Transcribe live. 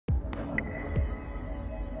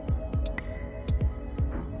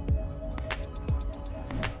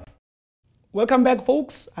Welcome back,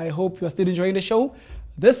 folks. I hope you are still enjoying the show.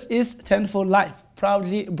 This is Tenfold Live,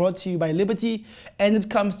 proudly brought to you by Liberty, and it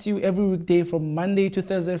comes to you every weekday from Monday to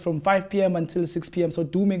Thursday from 5 p.m. until 6 p.m. So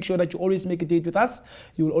do make sure that you always make a date with us.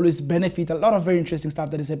 You will always benefit a lot of very interesting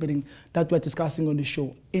stuff that is happening that we're discussing on the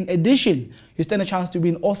show. In addition, you stand a chance to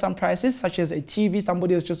win awesome prizes such as a TV.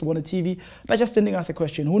 Somebody has just won a TV by just sending us a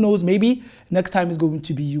question. Who knows, maybe next time is going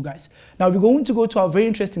to be you guys. Now we're going to go to our very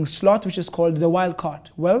interesting slot, which is called the wild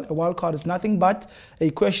card. Well, a wild card is nothing but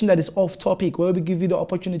a question that is off topic, where we give you the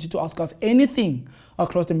opportunity to ask us anything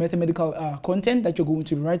across the mathematical content that you're going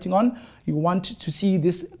to be writing on. You want to see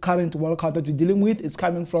this current wild card that we're dealing with. It's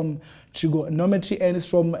coming from trigonometry and it's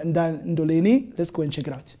from Ndoleni. Let's go and check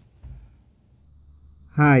it out.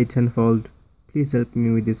 Hi Tenfold, please help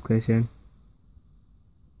me with this question.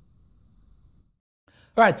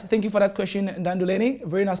 Right, thank you for that question, Danduleni.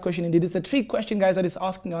 Very nice question indeed. It's a trick question, guys, that is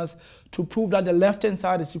asking us to prove that the left-hand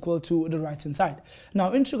side is equal to the right-hand side.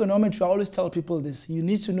 Now, in trigonometry, I always tell people this. You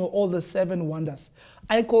need to know all the 7 wonders.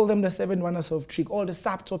 I call them the 7 wonders of trig, all the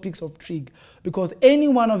subtopics of trig, because any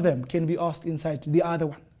one of them can be asked inside the other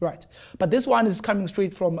one. Right, but this one is coming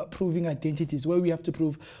straight from proving identities, where we have to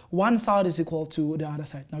prove one side is equal to the other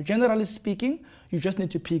side. Now, generally speaking, you just need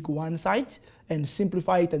to pick one side and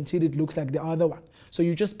simplify it until it looks like the other one. So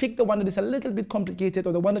you just pick the one that is a little bit complicated,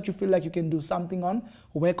 or the one that you feel like you can do something on,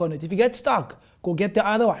 work on it. If you get stuck, go get the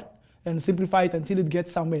other one and simplify it until it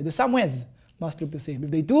gets somewhere. The somewheres must look the same.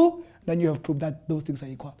 If they do, then you have proved that those things are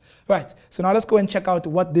equal. Right, so now let's go and check out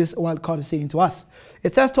what this wildcard is saying to us.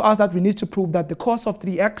 It says to us that we need to prove that the cos of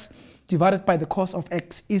 3x divided by the cos of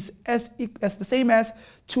x is as the same as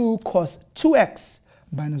 2 cos 2x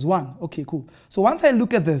minus 1. Okay, cool. So once I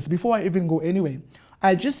look at this, before I even go anywhere,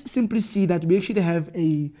 I just simply see that we actually have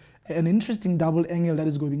an interesting double angle that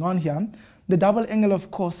is going on here. The double angle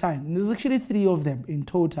of cosine. There's actually 3 of them in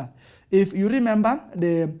total. If you remember,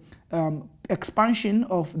 the expansion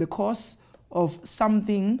of the cos of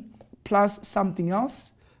something plus something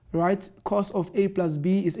else, right? Cos of a plus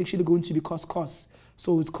b is actually going to be cos.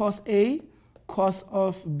 So it's cos a, cos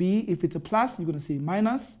of b. If it's a plus, you're going to say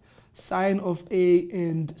minus sine of a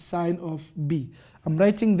and sine of b. I'm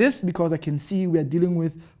writing this because I can see we are dealing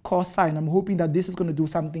with cosine. I'm hoping that this is going to do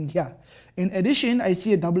something here. In addition, I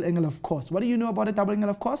see a double angle of cos. What do you know about a double angle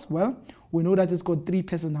of cos? Well, we know that it's got 3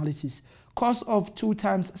 personalities. Cos of 2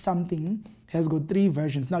 times something has got 3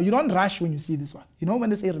 versions. Now, you don't rush when you see this one. You know, when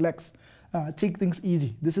they say relax, take things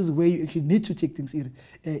easy. This is where you actually need to take things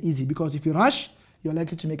easy, because if you rush, you're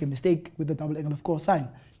likely to make a mistake with the double angle of cosine.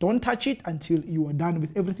 Don't touch it until you are done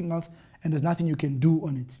with everything else and there's nothing you can do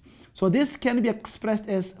on it. So this can be expressed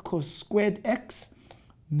as cos squared x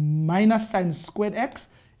minus sine squared x.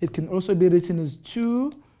 It can also be written as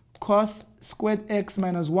 2 cos squared x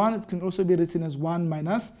minus 1. It can also be written as 1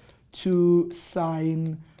 minus 2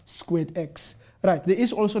 sine squared x. Right, there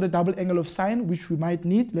is also the double angle of sine, which we might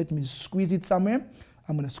need. Let me squeeze it somewhere.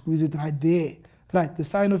 I'm going to squeeze it right there. Right, the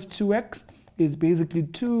sine of 2x is basically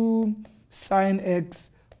 2 sine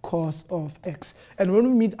x cos of x. And when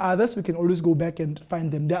we meet others, we can always go back and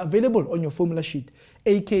find them. They're available on your formula sheet,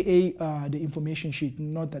 aka the information sheet,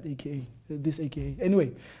 not that aka, this aka.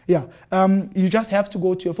 Anyway, yeah, you just have to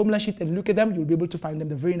go to your formula sheet and look at them. You'll be able to find them.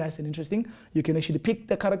 They're very nice and interesting. You can actually pick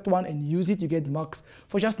the correct one and use it. You get marks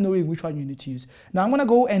for just knowing which one you need to use. Now I'm going to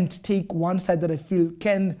go and take one side that I feel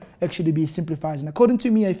can actually be simplified. And according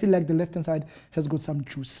to me, I feel like the left-hand side has got some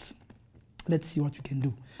juice. Let's see what we can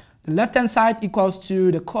do. The left-hand side equals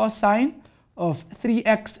to the cosine of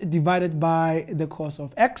 3x divided by the cos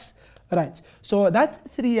of x. Right, so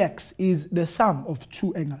that 3x is the sum of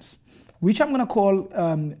 2 angles, which I'm going to call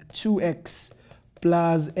 2x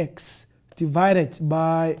plus x divided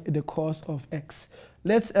by the cos of x.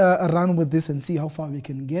 Let's run with this and see how far we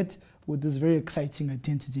can get with this very exciting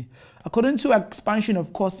identity. According to expansion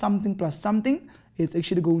of cos something plus something, it's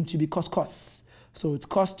actually going to be cos. So it's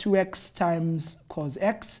cos 2x times cos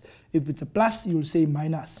x. If it's a plus, you'll say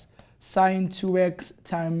minus sine 2x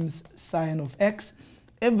times sine of x.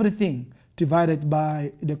 Everything divided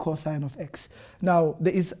by the cosine of x. Now,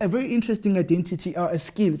 there is a very interesting identity, a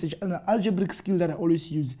skill. It's an algebraic skill that I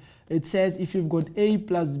always use. It says if you've got a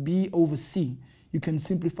plus b over c, you can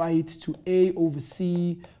simplify it to a over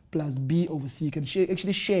c plus b over c. You can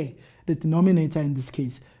actually share the denominator in this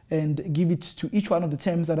case and give it to each one of the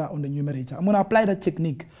terms that are on the numerator. I'm going to apply that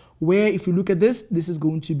technique where if you look at this, this is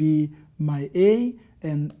going to be my a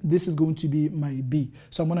and this is going to be my b.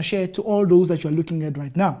 So I'm going to share it to all those that you're looking at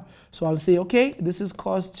right now. So I'll say, okay, this is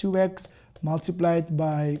cos 2x multiplied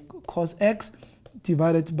by cos x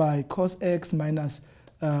divided by cos x minus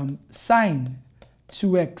sine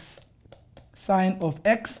 2x sine of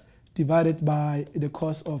x divided by the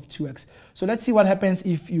cos of 2x. So let's see what happens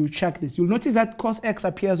if you check this. You'll notice that cos x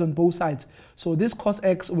appears on both sides. So this cos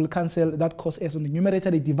x will cancel that cos x on the numerator.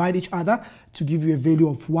 They divide each other to give you a value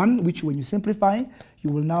of 1, which when you simplify, you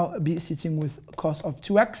will now be sitting with cos of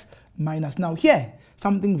 2x minus. Now here,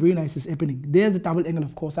 something very nice is happening. There's the double angle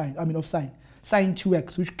of cosine, of sine. Sine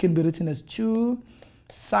 2x, which can be written as 2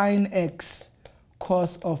 sine x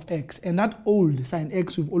cos of x. And that old sine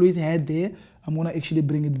x we've always had there, I'm going to actually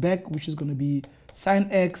bring it back, which is going to be sine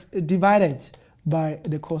x divided by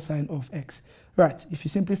the cosine of x. Right, if you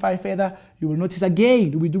simplify further, you will notice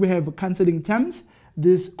again, we do have cancelling terms.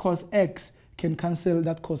 This cos x can cancel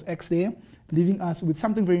that cos x there, leaving us with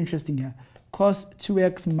something very interesting here. Cos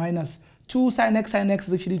 2x minus 2 sine x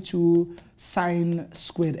is actually 2 sine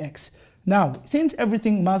squared x. Now, since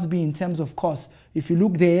everything must be in terms of cos, if you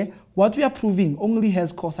look there, what we are proving only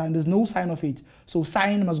has cosine. There's no sine of it. So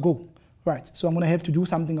sine must go. Right, so I'm going to have to do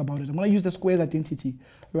something about it. I'm going to use the squares identity.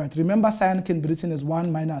 Right, remember sine can be written as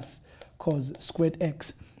 1 minus cos squared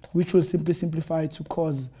x, which will simply simplify to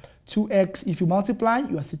cos 2x. If you multiply,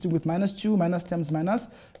 you are sitting with minus 2, minus times minus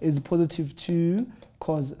is positive 2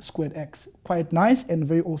 cos squared x. Quite nice and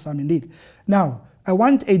very awesome indeed. Now, I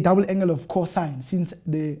want a double angle of cosine since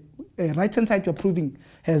the right-hand side you're proving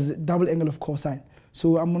has double angle of cosine.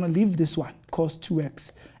 So I'm going to leave this one, cos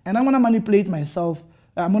 2x. And I'm going to manipulate myself.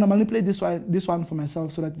 I'm going to manipulate this one for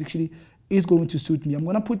myself so that it actually is going to suit me. I'm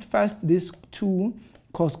going to put first this 2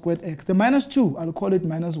 cos squared x. The minus 2, I'll call it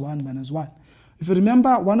minus 1 minus 1. If you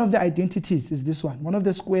remember, one of the identities is this one. One of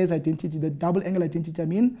the squares identity, the double angle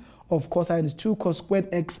identity, of cosine is 2 cos squared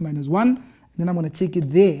x minus 1. Then I'm going to take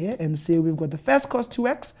it there and say we've got the first cos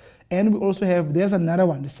 2x, and we also have, there's another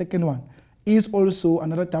one, the second one is also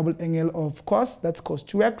another double angle of cos, that's cos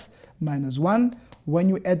 2x minus 1. When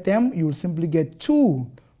you add them, you will simply get 2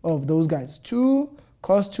 of those guys, 2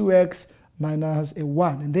 cos 2x minus a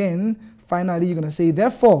 1. And then finally, you're going to say,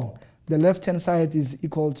 therefore, the left-hand side is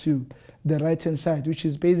equal to the right-hand side, which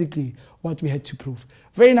is basically what we had to prove.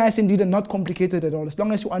 Very nice indeed and not complicated at all. As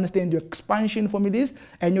long as you understand your expansion formulas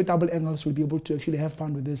and your double angles, you'll be able to actually have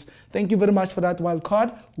fun with this. Thank you very much for that wild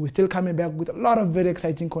card. We're still coming back with a lot of very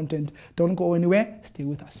exciting content. Don't go anywhere. Stay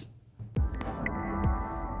with us.